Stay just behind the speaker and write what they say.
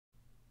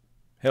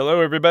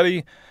Hello,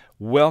 everybody.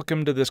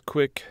 Welcome to this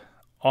quick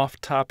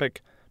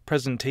off-topic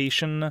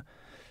presentation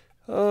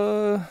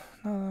about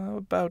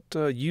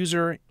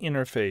user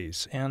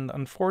interface. And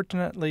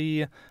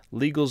unfortunately,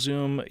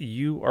 LegalZoom,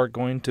 you're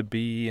going to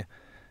be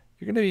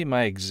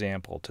my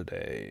example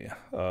today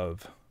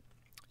of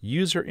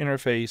user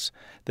interface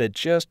that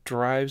just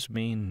drives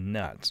me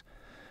nuts.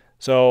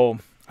 So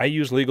I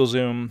use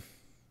LegalZoom.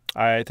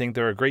 I think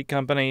they're a great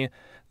company.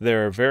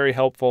 They're very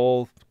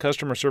helpful.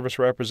 Customer service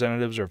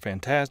representatives are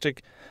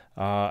fantastic.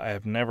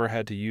 I've never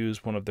had to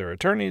use one of their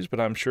attorneys,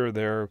 but I'm sure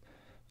they're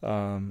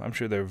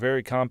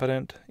very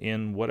competent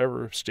in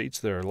whatever states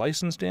they're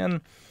licensed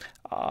in.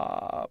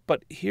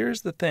 But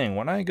here's the thing: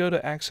 when I go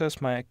to access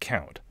my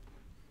account,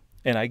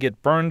 and I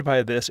get burned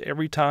by this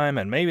every time,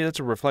 and maybe that's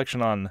a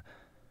reflection on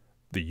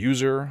the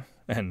user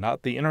and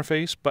not the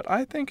interface, but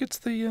I think it's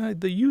the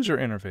user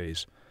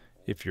interface,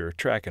 if you're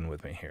tracking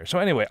with me here. So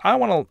anyway, I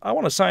want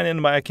to sign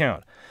into my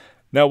account.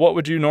 Now, what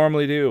would you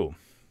normally do?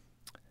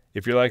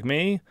 If you're like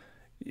me,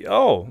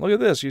 oh, look at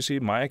this. You see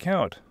my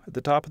account at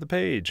the top of the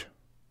page.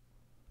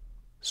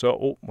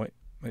 So, wait,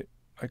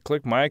 I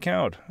click my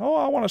account. Oh,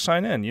 I want to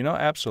sign in.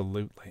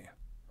 Absolutely.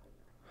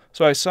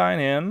 So I sign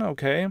in,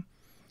 okay.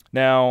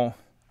 Now,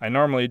 I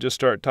normally just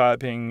start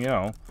typing,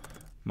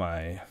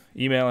 my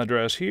email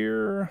address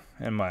here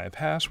and my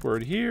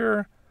password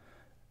here.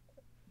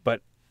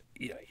 But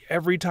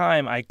every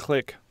time I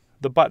click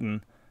the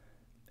button,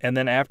 and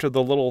then after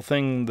the little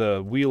thing,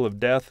 the wheel of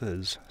death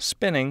is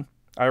spinning,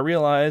 I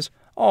realize,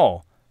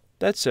 oh,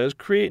 that says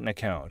create an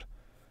account.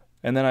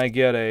 And then I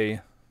get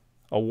a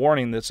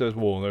warning that says,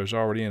 well, there's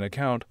already an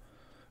account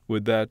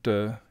with that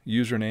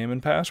username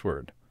and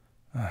password.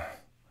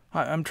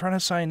 I'm trying to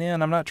sign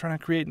in. I'm not trying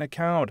to create an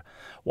account.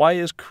 Why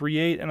is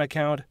create an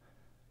account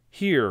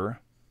here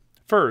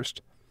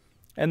first,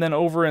 and then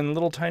over in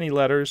little tiny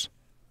letters,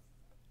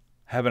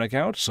 have an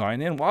account,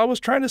 sign in? Well, I was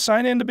trying to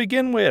sign in to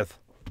begin with.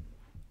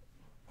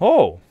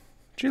 Oh,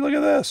 gee, look at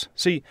this.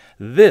 See,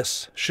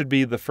 this should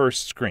be the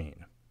first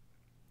screen.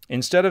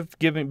 Instead of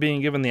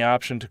being given the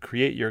option to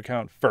create your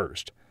account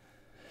first,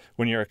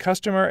 when you're a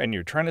customer and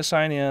you're trying to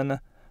sign in,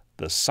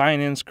 the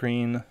sign-in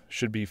screen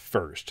should be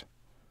first.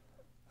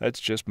 That's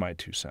just my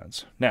 2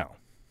 cents. Now,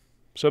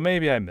 so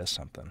maybe I missed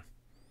something.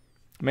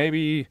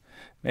 Maybe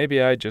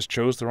I just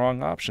chose the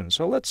wrong option.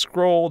 So let's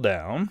scroll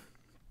down.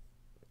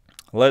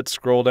 Let's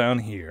scroll down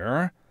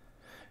here.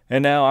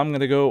 And now I'm going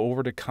to go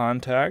over to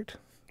contact,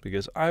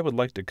 because I would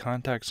like to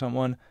contact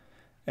someone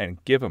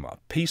and give them a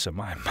piece of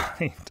my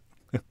mind.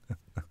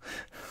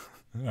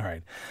 All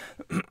right.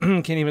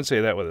 Can't even say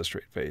that with a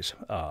straight face.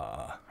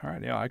 All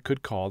right, I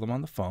could call them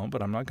on the phone,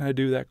 but I'm not going to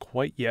do that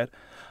quite yet.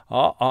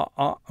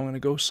 I'm going to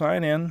go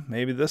sign in.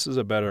 Maybe this is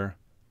a better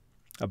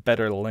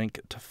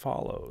link to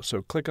follow.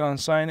 So click on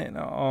sign in.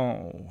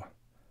 Oh,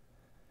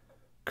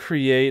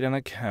 create an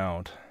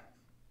account.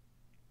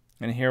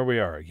 And here we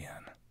are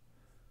again.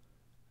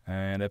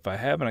 And if I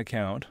have an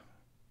account,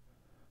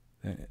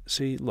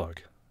 see,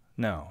 look,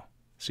 no.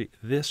 See,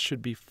 this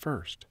should be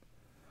first.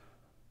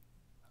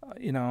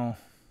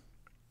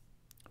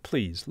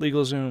 Please,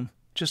 LegalZoom,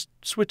 just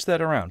switch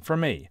that around for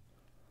me.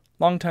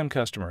 Long-time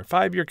customer,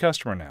 5-year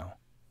customer now.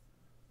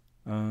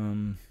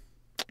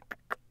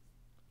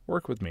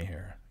 Work with me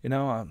here.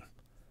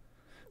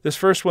 This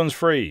first one's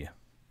free.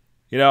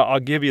 I'll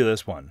give you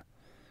this one.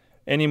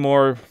 Any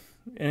more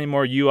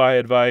UI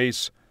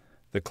advice,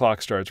 the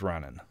clock starts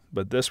running.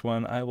 But this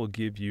one, I will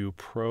give you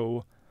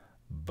pro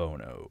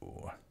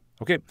bono.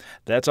 Okay,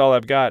 that's all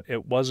I've got.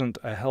 It wasn't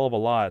a hell of a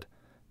lot,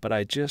 but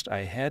I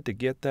had to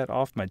get that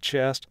off my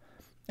chest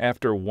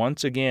after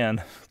once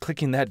again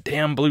clicking that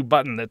damn blue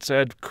button that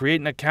said create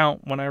an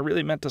account when I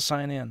really meant to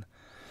sign in.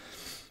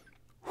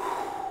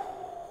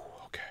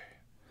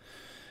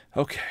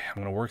 Okay, I'm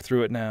going to work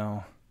through it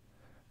now.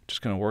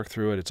 Just going to work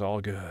through it. It's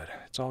all good.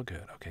 It's all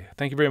good. Okay,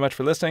 thank you very much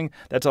for listening.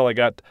 That's all I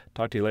got.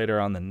 Talk to you later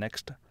on the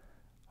next,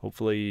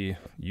 hopefully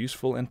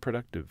useful and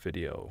productive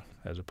video,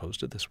 as opposed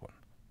to this one.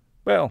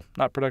 Well,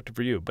 not productive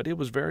for you, but it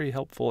was very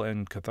helpful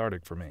and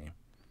cathartic for me.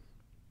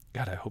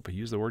 God, I hope I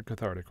used the word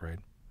cathartic right.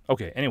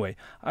 Okay, anyway,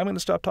 I'm going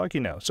to stop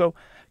talking now. So,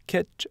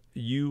 catch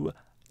you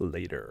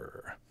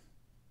later.